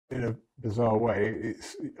in a bizarre way,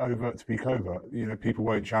 it's overt to be covert. You know, people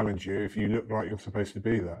won't challenge you if you look like you're supposed to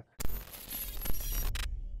be there.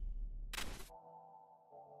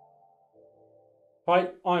 Hi,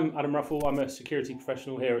 I'm Adam Ruffle. I'm a security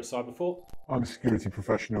professional here at Cyberfort. I'm a security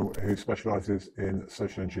professional who specialises in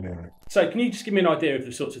social engineering. So can you just give me an idea of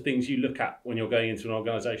the sorts of things you look at when you're going into an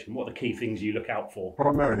organisation? What are the key things you look out for?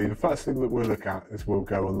 Primarily, the first thing that we'll look at is we'll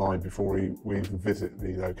go online before we even visit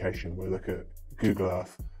the location. We'll look at Google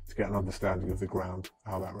Earth to get an understanding of the ground,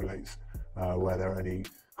 how that relates, where there are any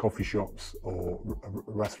coffee shops or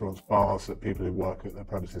restaurants, bars that people who work at their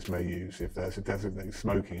premises may use. If there's a designated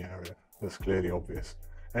smoking area, that's clearly obvious.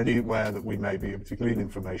 Anywhere that we may be able to glean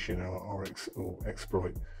information or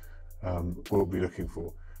exploit, we'll be looking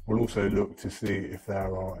for. We'll also look to see if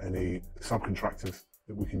there are any subcontractors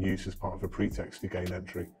that we can use as part of a pretext to gain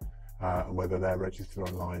entry, and whether they're registered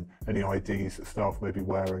online, any IDs that staff may be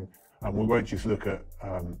wearing. And we won't just look at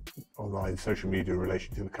online social media in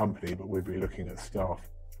relation to the company, but we'll be looking at staff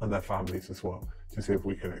and their families as well to see if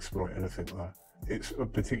we can exploit anything there. It's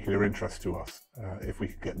of particular interest to us if we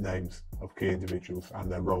could get names of key individuals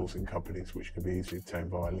and their roles in companies, which can be easily obtained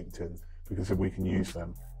via LinkedIn, because then we can use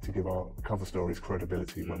them to give our cover stories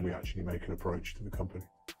credibility when we actually make an approach to the company.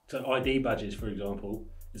 So ID badges, for example,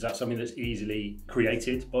 is that something that's easily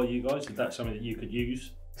created by you guys? Is that something that you could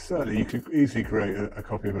use? Certainly, you could easily create a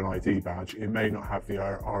copy of an ID badge. It may not have the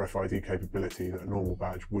RFID capability that a normal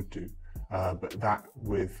badge would do, but that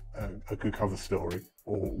with a good cover story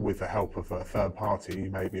or with the help of a third party, you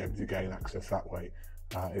may be able to gain access that way.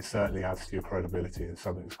 It certainly adds to your credibility and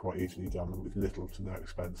something that's quite easily done with little to no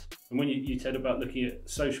expense. And when you said about looking at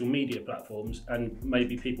social media platforms and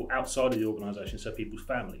maybe people outside of the organisation, so people's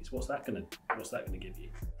families, what's that going to give you?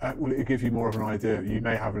 Well, it'll give you more of an idea. You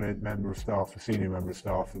may have a member of staff, a senior member of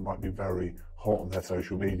staff, that might be very hot on their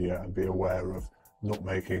social media and be aware of not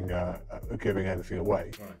giving anything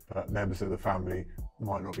away. Right. But members of the family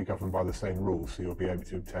might not be governed by the same rules, so you'll be able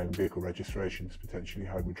to obtain vehicle registrations, potentially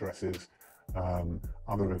home addresses,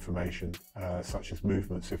 other information such as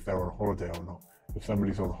movements if they're on holiday or not. If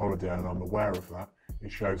somebody's on holiday and I'm aware of that,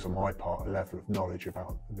 it shows on my part a level of knowledge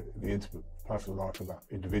about the intimate personal life of that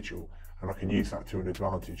individual, and I can use that to an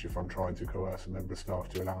advantage if I'm trying to coerce a member of staff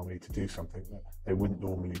to allow me to do something that they wouldn't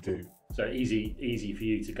normally do. So easy for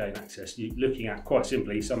you to gain access. You're looking at, quite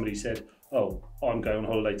simply, somebody said, oh, I'm going on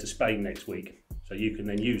holiday to Spain next week. So you can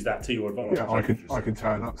then use that to your advantage. Yeah, I can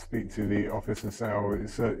turn up, speak to the office and say, oh,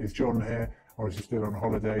 is John here? Or is he still on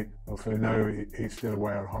holiday? I'll say, no, he's still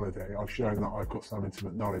away on holiday. I've shown that I've got some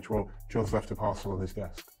intimate knowledge. Well, John's left a parcel on his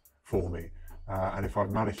desk for me. And if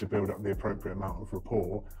I've managed to build up the appropriate amount of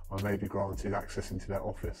rapport, I may be granted access into their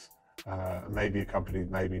office. Maybe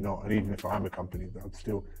accompanied, maybe not. And even if I am accompanied, I'd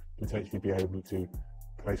still potentially be able to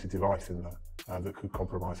place a device in there that could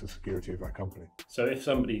compromise the security of that company. So if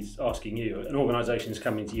somebody's asking you, an organisation's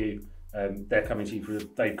coming to you, they're coming to you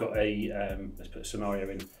they've got let's put a scenario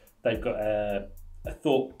in, they've got a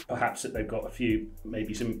thought perhaps that they've got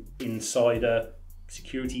maybe some insider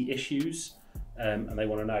security issues, and they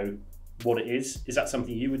want to know what it is. Is that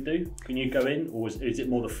something you would do? Can you go in, or is it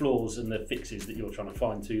more the flaws and the fixes that you're trying to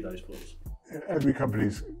find to those flaws? Every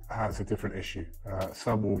company has a different issue.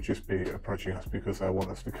 Some will just be approaching us because they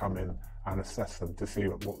want us to come in and assess them to see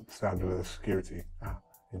what standard of the security are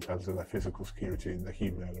in terms of their physical security and the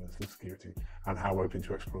human elements of security, and how open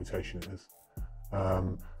to exploitation it is.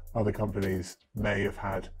 Other companies may have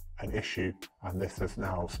had an issue, and this has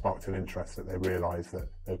now sparked an interest that they realise that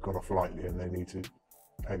they've got off lightly and they need to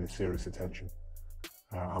pay this serious attention.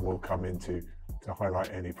 And we'll come in to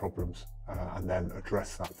highlight any problems and then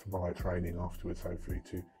address that via training afterwards, hopefully,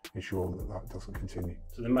 to ensure that that doesn't continue.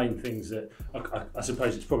 So the main things that, I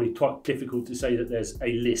suppose it's probably quite difficult to say that there's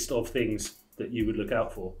a list of things that you would look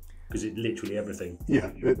out for, because it's literally everything.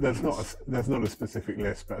 Yeah, there's not a specific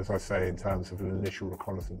list, but as I say, in terms of an initial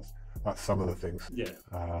reconnaissance, that's some of the things. Yeah.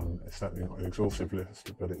 It's certainly not an exhaustive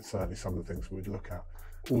list, but it's certainly some of the things we'd look at.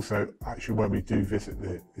 Also, actually, when we do visit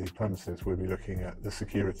the premises, we'll be looking at the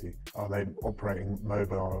security. Are they operating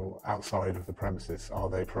mobile outside of the premises? Are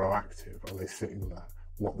they proactive? Are they sitting there?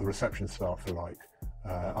 What the reception staff are like?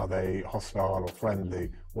 Are they hostile or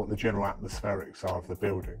friendly? What the general atmospherics are of the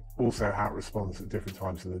building? Also, how it responds at different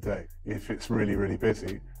times of the day. If it's really, really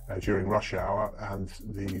busy during rush hour and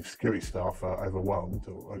the security staff are overwhelmed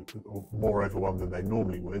or more overwhelmed than they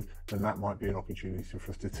normally would, then that might be an opportunity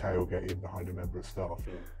for us to tailgate in behind a member of staff.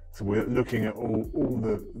 Yeah. So we're looking at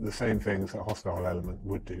all the same things that a hostile element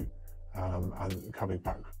would do, and coming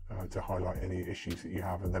back to highlight any issues that you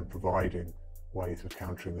have, and then providing ways of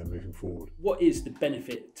countering them moving forward. What is the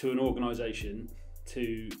benefit to an organisation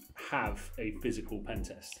to have a physical pen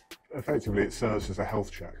test? Effectively, it serves as a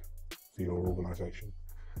health check for your organisation.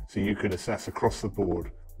 So you can assess across the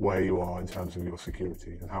board where you are in terms of your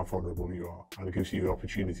security and how vulnerable you are, and it gives you the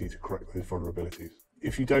opportunity to correct those vulnerabilities.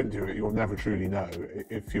 If you don't do it, you'll never truly know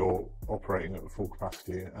if you're operating at full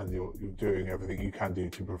capacity and you're doing everything you can do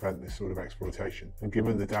to prevent this sort of exploitation. And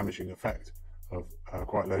given the damaging effect of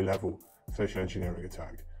quite low-level social engineering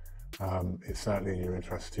attack, it's certainly in your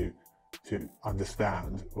interest to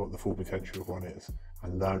understand what the full potential of one is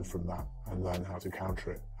and learn from that and learn how to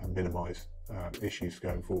counter it and minimise issues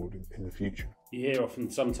going forward in the future. You hear often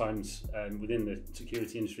sometimes within the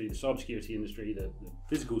security industry, the cybersecurity industry, the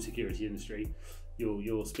physical security industry,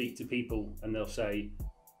 you'll speak to people and they'll say,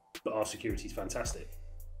 but our security is fantastic.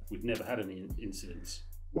 We've never had any incidents.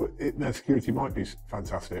 Well, their security might be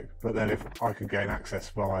fantastic, but then if I could gain access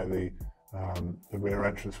via the rear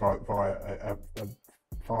entrance via a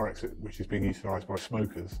fire exit which is being utilised by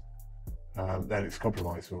smokers, then it's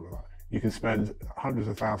compromised all of that. You can spend hundreds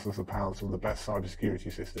of thousands of pounds on the best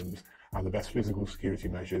cybersecurity systems and the best physical security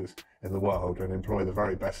measures in the world and employ the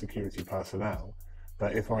very best security personnel.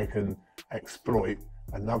 But if I can exploit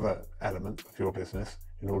another element of your business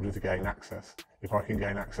in order to gain access, if I can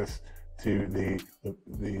gain access to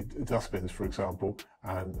the dustbins, for example,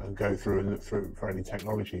 and go through and look through for any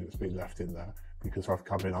technology that's been left in there, because I've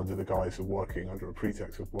come in under the guise of working, under a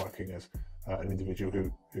pretext of working as an individual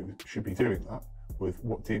who should be doing that with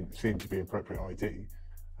what seemed to be appropriate ID,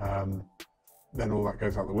 then all that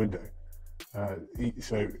goes out the window.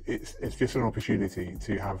 So it's just an opportunity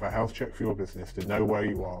to have a health check for your business, to know where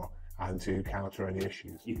you are and to counter any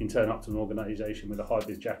issues. You can turn up to an organisation with a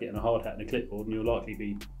high-vis jacket and a hard hat and a clipboard and you'll likely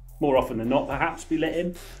be, more often than not, perhaps be let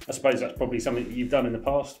in. I suppose that's probably something that you've done in the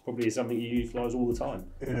past, probably is something you utilise all the time.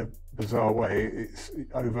 In a bizarre way, it's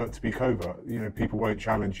overt to be covert. You know, people won't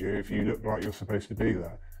challenge you if you look like you're supposed to be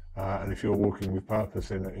there. And if you're walking with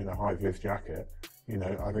purpose in a high-vis jacket, you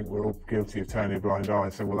know, I think we're all guilty of turning a blind eye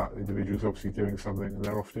and saying, well, that individual's obviously doing something and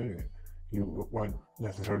they're off doing it. You won't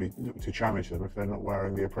necessarily look to challenge them if they're not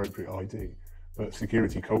wearing the appropriate ID. But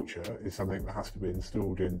security culture is something that has to be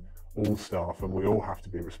installed in all staff, and we all have to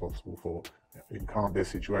be responsible for. It can't be a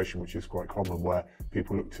situation which is quite common where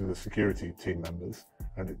people look to the security team members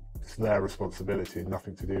and it's their responsibility and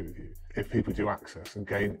nothing to do with you. If people do access and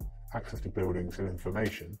gain access to buildings and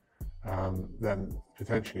information, then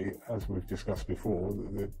potentially, as we've discussed before,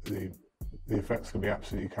 the effects can be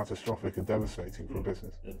absolutely catastrophic and devastating for a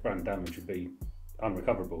business. The brand damage would be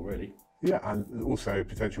unrecoverable, really. Yeah, and also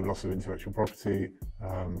potential loss of intellectual property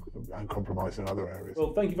and compromise in other areas.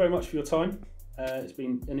 Well, thank you very much for your time. It's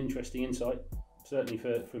been an interesting insight, certainly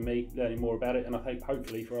for me, learning more about it, and I hope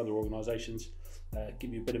hopefully for other organisations,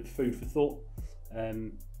 give you a bit of food for thought.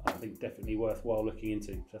 I think definitely worthwhile looking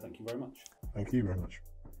into. So thank you very much. Thank you very much.